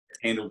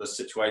handle this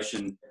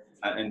situation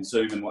in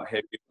Zoom and what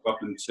have you.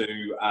 Welcome to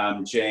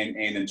Jan,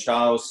 Anne and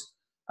Charles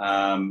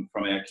from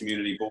our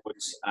community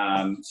boards.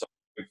 So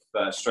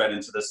we've straight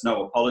into this,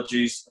 no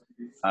apologies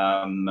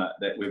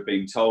that we've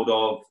been told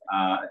of.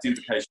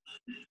 Identification,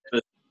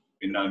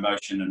 no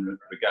motion in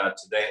regard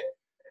to that.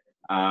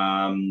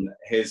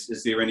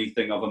 Is there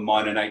anything of a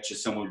minor nature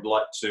someone would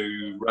like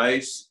to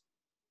raise?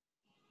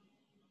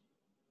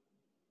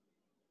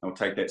 I'll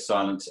take that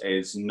silence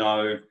as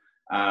no.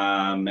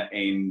 And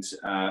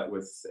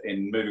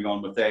moving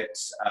on with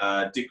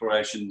that,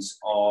 declarations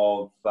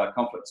of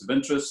conflicts of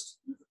interest.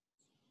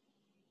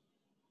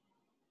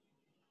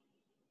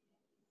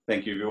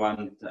 Thank you,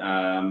 everyone.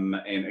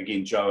 And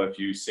again, Joe, if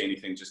you see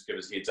anything, just give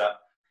us a heads up.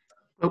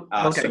 Oh,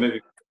 okay. So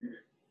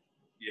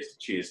yes,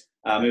 cheers.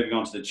 Moving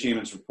on to the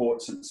chairman's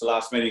report. Since the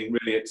last meeting,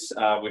 really, it's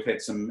we've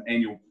had some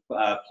annual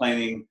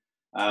planning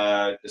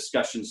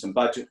discussions, some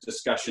budget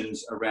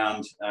discussions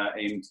around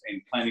and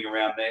planning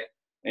around that,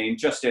 and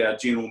just our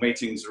general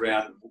meetings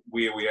around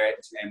where we're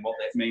at and what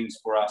that means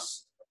for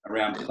us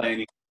around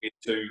planning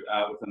to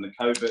within the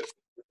COVID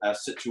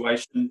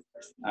situation.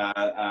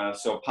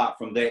 So apart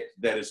from that,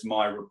 that is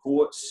my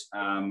report.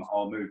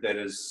 I'll move that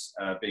as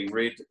being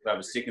read. Could I have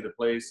a seconder,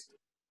 please?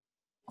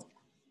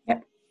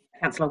 Yep,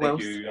 Councillor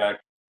Wells. Thank you,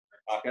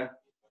 Parker.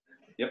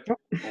 Yep,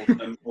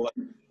 awesome. All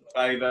in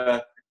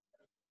favour?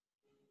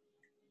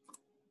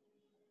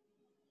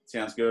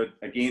 Sounds good.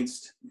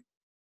 Against?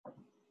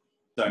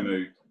 So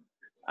moved.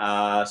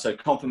 So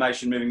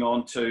confirmation, moving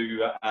on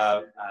to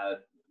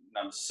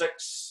number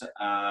 6,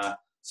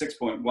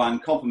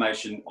 6.1,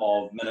 confirmation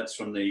of minutes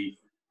from the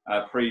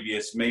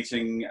previous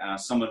meeting.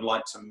 Someone would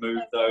like to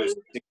move those,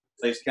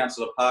 please.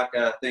 Councillor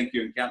Parker, thank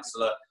you, and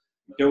Councillor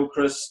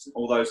Gilchrist.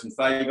 All those in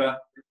favour?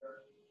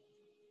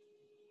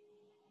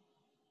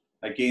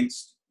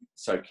 Against?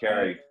 So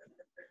carried.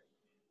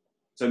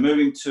 So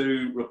moving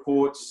to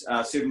reports,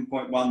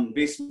 7.1,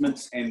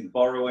 investments and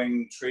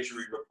borrowing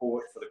treasury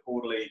report for the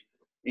quarterly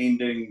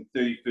ending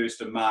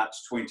 31st of March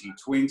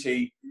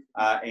 2020.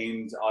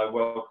 And I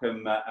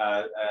welcome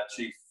our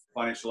Chief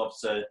Financial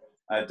Officer,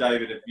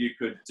 David, if you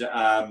could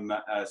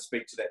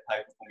speak to that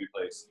paper for me,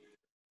 please.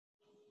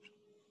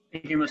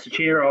 Thank you, Mr.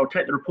 Chair. I'll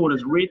take the report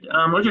as read.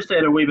 I'll just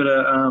add a wee bit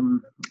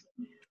of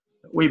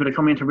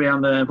comment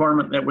around the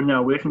environment that we're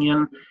now working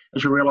in.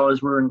 As you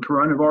realise, we're in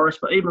coronavirus,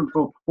 but even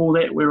before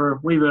that, we're a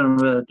wee bit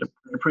of a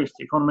depressed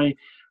economy.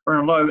 We're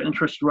in a low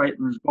interest rate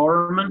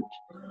environment,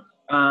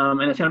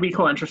 and it's going to be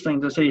quite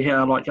interesting to see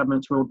how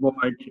governments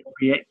worldwide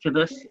react to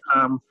this.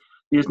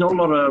 There's not a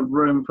lot of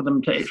room for them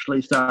to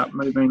actually start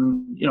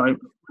moving,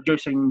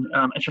 reducing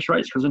interest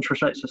rates, because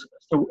interest rates are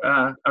still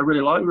are really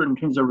low in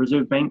terms of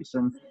reserve banks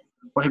and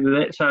what have you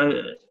that. So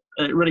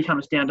it really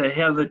comes down to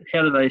how do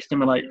they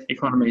stimulate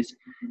economies.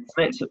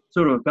 That's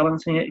sort of a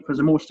balancing act, because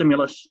the more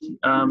stimulus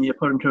you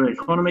put into an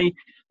economy,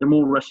 the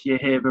more risk you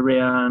have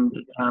around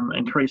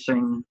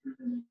increasing,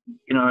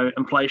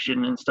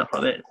 inflation and stuff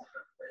like that.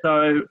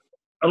 So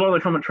a lot of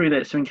the commentary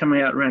that's been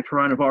coming out around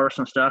coronavirus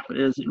and stuff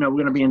is, we're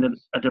going to be in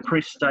a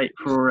depressed state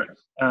for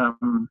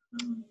an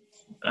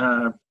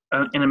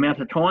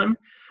amount of time.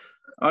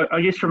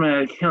 I guess from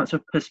a council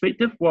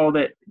perspective, while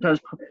that does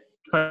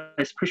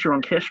place pressure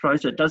on cash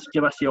flows, it does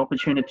give us the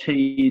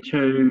opportunity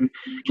to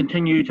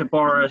continue to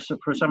borrow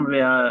for some of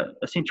our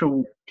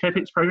essential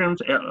capex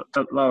programs at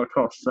lower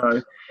costs.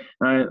 So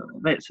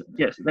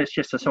that's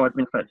just a side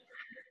benefit.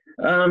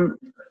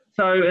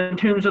 So in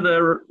terms of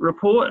the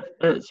report,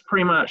 it's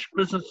pretty much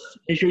business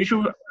as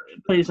usual.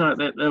 Please note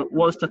that it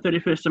was the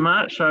 31st of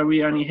March, so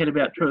we only had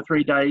about 2 or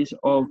 3 days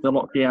of the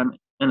lockdown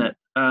in it.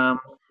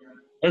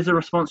 As a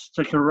response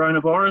to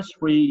coronavirus,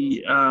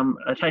 we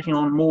are taking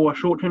on more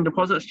short-term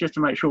deposits just to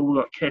make sure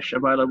we've got cash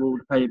available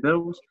to pay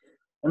bills.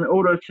 In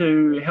order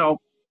to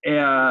help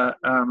our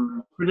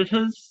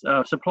creditors,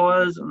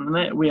 suppliers, and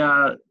that,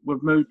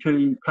 we've moved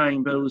to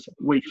paying bills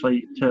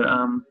weekly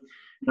to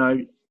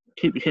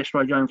keep the cash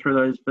flow going through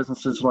those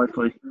businesses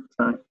locally.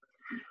 So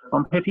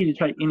I'm happy to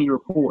take any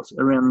reports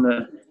around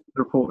the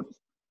report.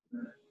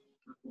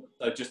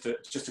 So just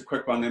a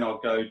quick one, then I'll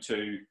go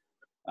to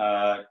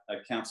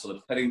Councillor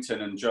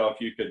Piddington, and Joe,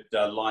 if you could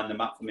line them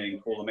up for me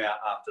and call them out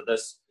after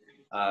this,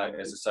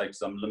 as I say,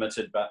 because I'm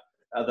limited. But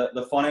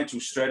the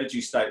financial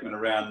strategy statement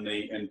around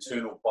the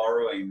internal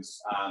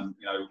borrowings,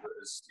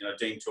 is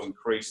deemed to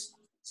increase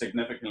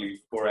significantly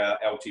for our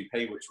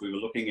LTP, which we were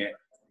looking at.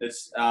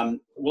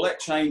 Will that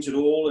change at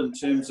all in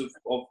terms of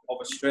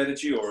a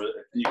strategy, or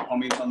can you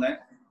comment on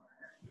that?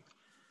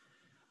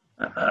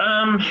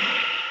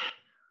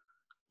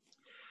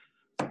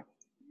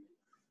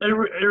 It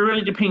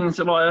really depends.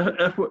 If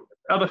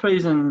other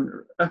fees and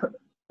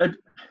it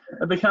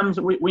becomes,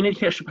 we need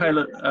cash to pay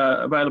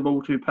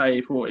available to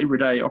pay for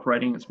everyday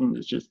operating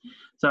expenditures.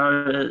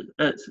 So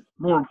it's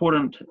more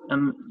important,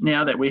 and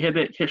now that we have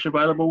that cash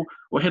available,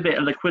 we have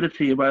that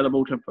liquidity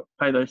available to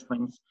pay those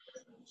things.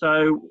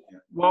 So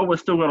while we've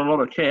still got a lot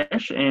of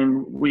cash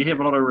and we have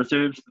a lot of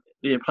reserves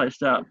there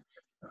placed up,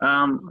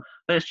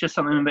 that's just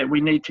something that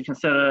we need to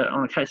consider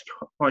on a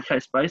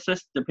case-by-case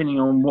basis, depending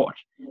on what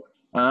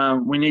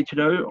we need to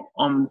do.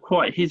 I'm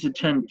quite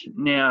hesitant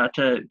now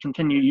to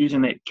continue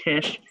using that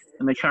cash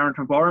in the current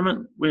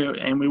environment,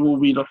 and we will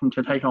be looking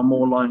to take on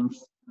more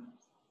loans.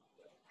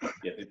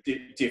 Yeah,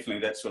 definitely.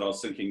 That's what I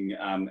was thinking.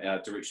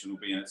 Our direction will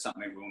be, and it's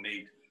something that we'll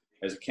need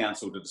as a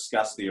council to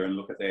discuss there and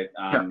look at that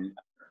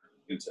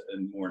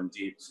in more in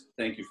depth.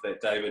 Thank you for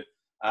that, David.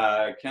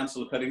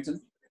 Councillor Piddington.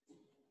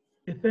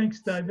 Yeah,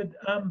 thanks, David.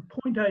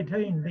 Point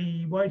 18,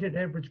 the weighted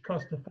average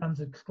cost of funds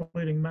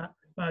excluding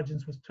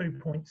margins was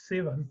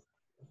 2.7.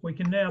 We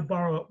can now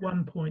borrow at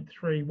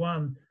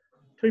 1.31.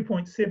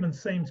 2.7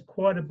 seems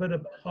quite a bit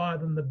higher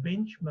than the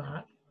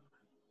benchmark.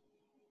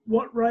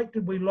 What rate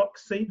did we lock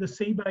the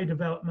Seabay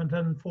development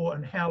in for,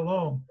 and how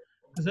long?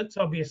 Because it's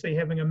obviously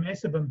having a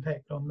massive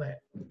impact on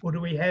that. Or do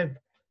we have,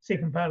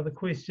 second part of the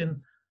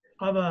question,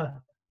 other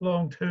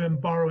long-term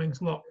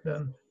borrowings locked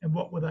in, and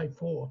what were they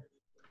for?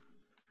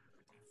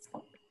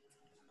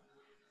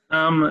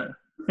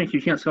 Thank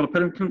you, Councillor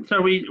Piddington. So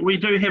we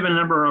do have a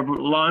number of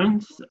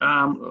loans.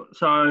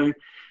 And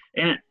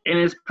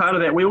as part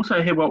of that, we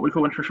also have what we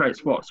call interest rate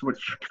swaps,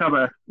 which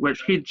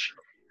hedge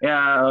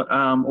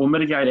our or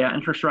mitigate our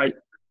interest rate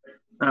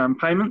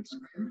payments.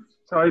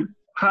 So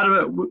part of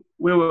it,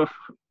 we were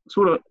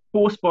sort of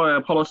forced by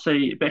a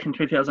policy back in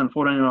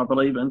 2014, I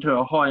believe, into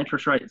a high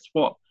interest rate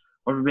swap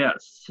of about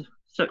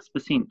 6%.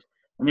 And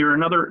there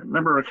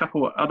are a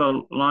couple of other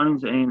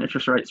loans and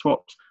interest rate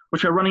swaps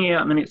which are running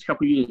out in the next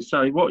couple of years.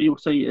 So what you'll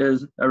see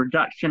is a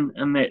reduction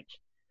in that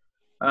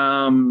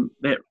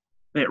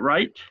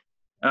rate,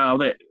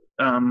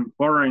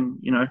 borrowing,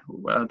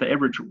 the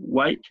average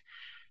weight.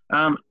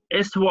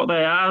 As to what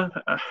they are,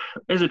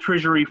 as a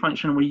treasury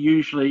function,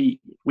 we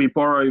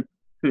borrow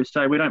per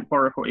se. We don't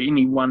borrow for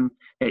any one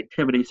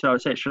activity. So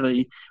it's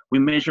actually we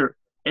manage it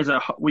as a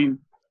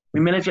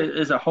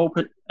whole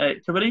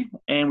activity,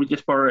 and we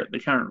just borrow at the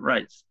current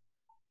rates.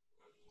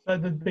 So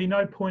there'd be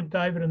no point,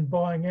 David, in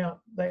buying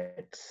out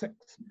that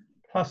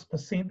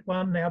 6+%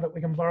 one now that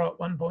we can borrow at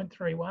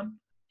 1.31.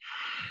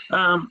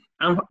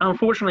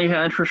 Unfortunately,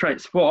 our interest rate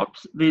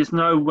swaps, there's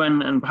no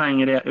win in paying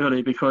it out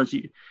early, because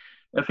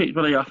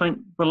effectively,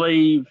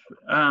 believe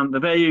the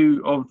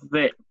value of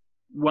that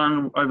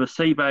one over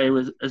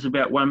Seabay is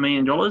about $1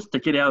 million. To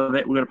get out of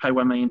that, we've got to pay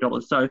 $1 million.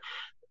 So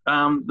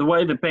the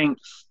way the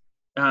banks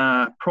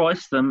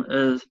price them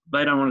is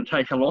they don't want to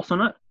take a loss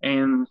on it,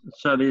 and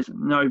so there's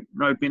no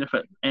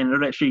benefit, and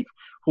it actually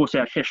force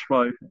our cash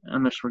flow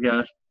in this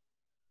regard.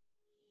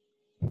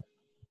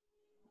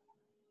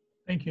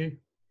 Thank you.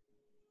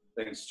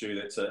 Thanks, Stu.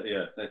 That's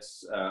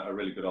a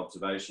really good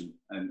observation,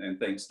 and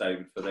thanks,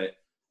 David, for that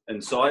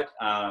insight.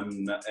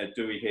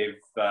 Do we have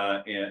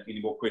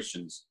any more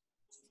questions?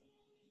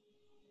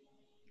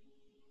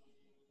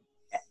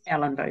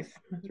 Alan Booth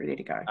is ready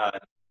to go.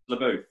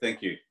 LeBooth,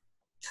 thank you.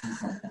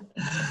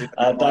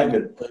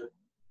 David,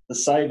 the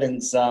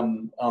savings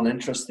on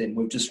interest, then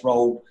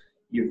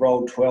you've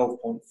rolled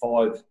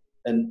 12.5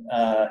 into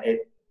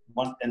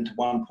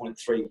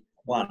 1.31.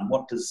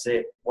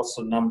 What's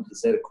the number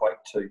does that equate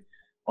to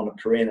on a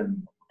per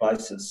annum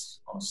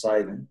basis on a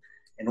saving?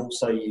 And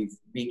also you've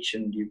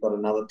mentioned you've got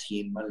another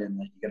 10 million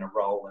that you're going to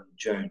roll in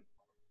June.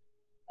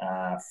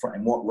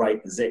 And what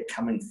rate is that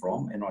coming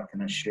from? And I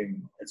can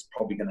assume it's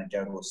probably going to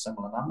go to a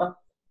similar number.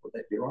 Would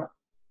that be right?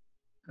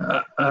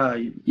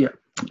 Yeah.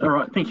 All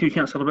right. Thank you,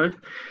 Councillor Booth.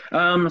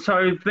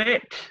 So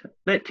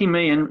that 10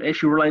 million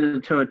actually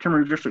related to a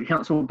Timaru District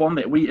Council bond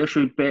that we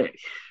issued back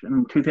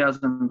in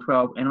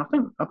 2012, and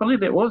I believe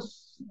that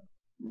was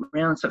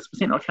around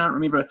 6%. I can't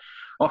remember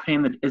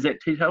offhand the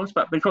exact details,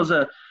 but because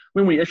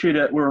when we issued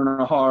it, we were in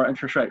a higher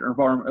interest rate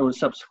environment, it was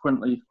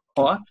subsequently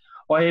higher.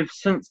 I have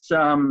since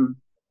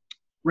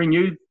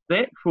renewed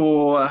that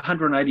for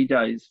 180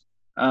 days.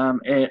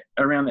 At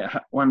around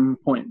that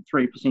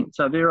 1.3%.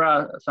 So there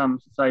are some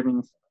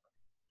savings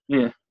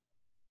there.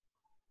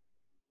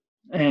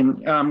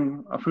 And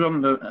I've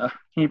forgotten can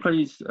you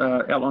please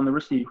outline the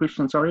rest of your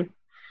question, sorry?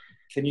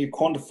 Can you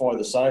quantify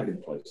the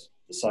saving, please?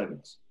 The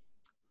savings.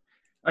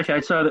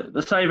 Okay, so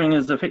the saving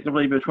is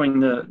effectively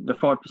between the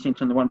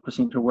 5% and the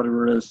 1% or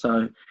whatever it is.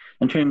 So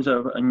in terms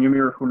of a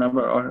numerical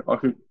number, I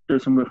could do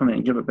some work on that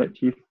and give it back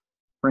to you,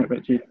 bring it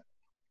back to you.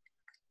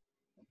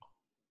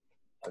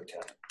 Okay.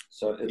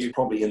 So it's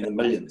probably in the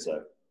millions,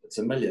 though. It's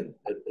 $1 million.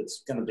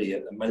 It's going to be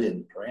 $1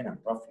 million per annum,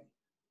 roughly,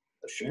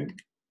 assume.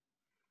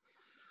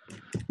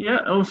 Yeah.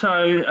 Also,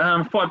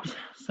 5%.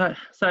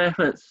 Say if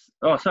it's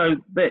so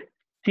that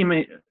 10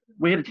 million,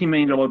 we had a $10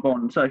 million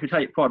bond. So if you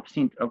take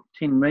 5% of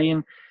 10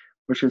 million,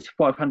 which is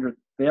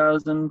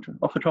 500,000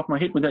 off the top of my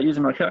head without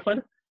using my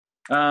calculator,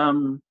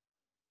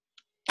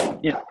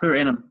 yeah, per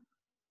annum.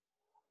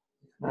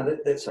 No,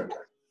 that's okay.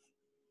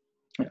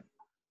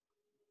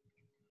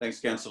 Thanks,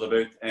 Councillor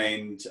Booth.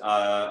 And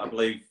I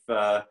believe,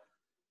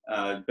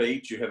 B,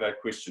 do you have a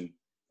question?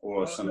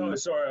 Or some... No,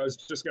 sorry, I was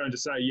just going to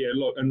say, yeah,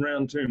 look, in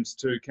round terms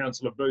to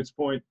Councillor Booth's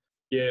point,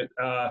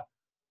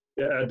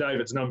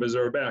 David's numbers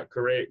are about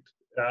correct.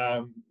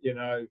 For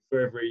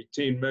every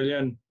 10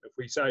 million, if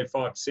we say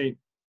 5%,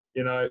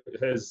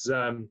 his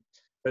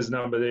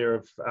number there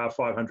of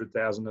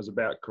 500,000 is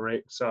about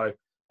correct. So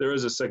there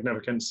is a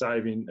significant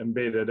saving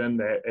embedded in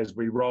that as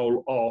we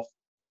roll off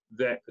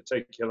that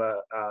particular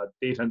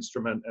debt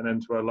instrument and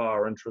into a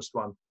lower interest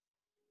one.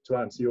 To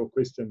answer your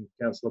question,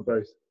 Councillor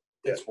Booth.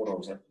 That's what I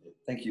was at.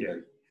 Thank you,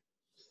 Bede.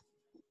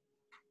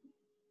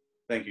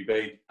 Thank you,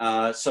 Bede.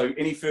 So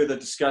any further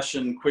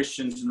discussion,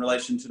 questions in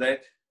relation to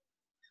that?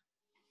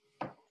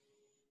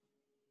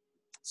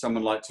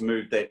 Someone like to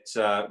move that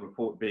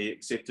report be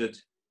accepted?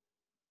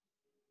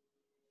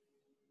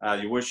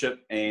 Your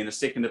Worship, and a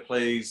seconder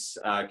please,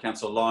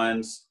 Councillor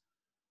Lyons.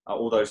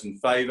 All those in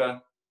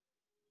favour?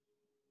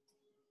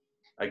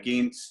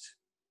 Against?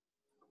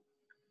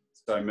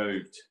 So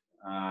moved.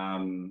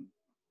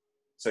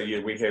 So yeah,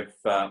 we have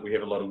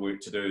a lot of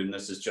work to do, and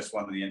this is just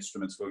one of the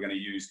instruments we're going to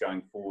use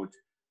going forward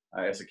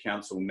as a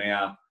council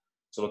now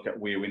to look at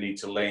where we need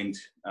to land.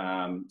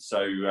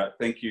 So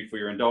thank you for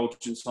your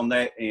indulgence on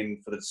that and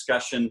for the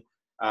discussion.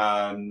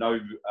 No,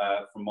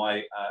 from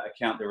my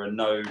account, there are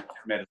no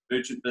matters of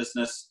urgent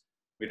business.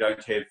 We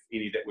don't have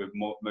any that we've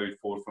moved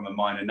forward from a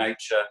minor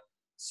nature.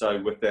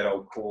 So with that,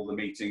 I'll call the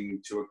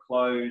meeting to a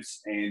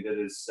close, and it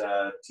is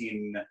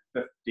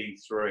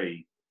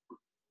 10:53.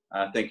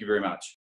 Thank you very much.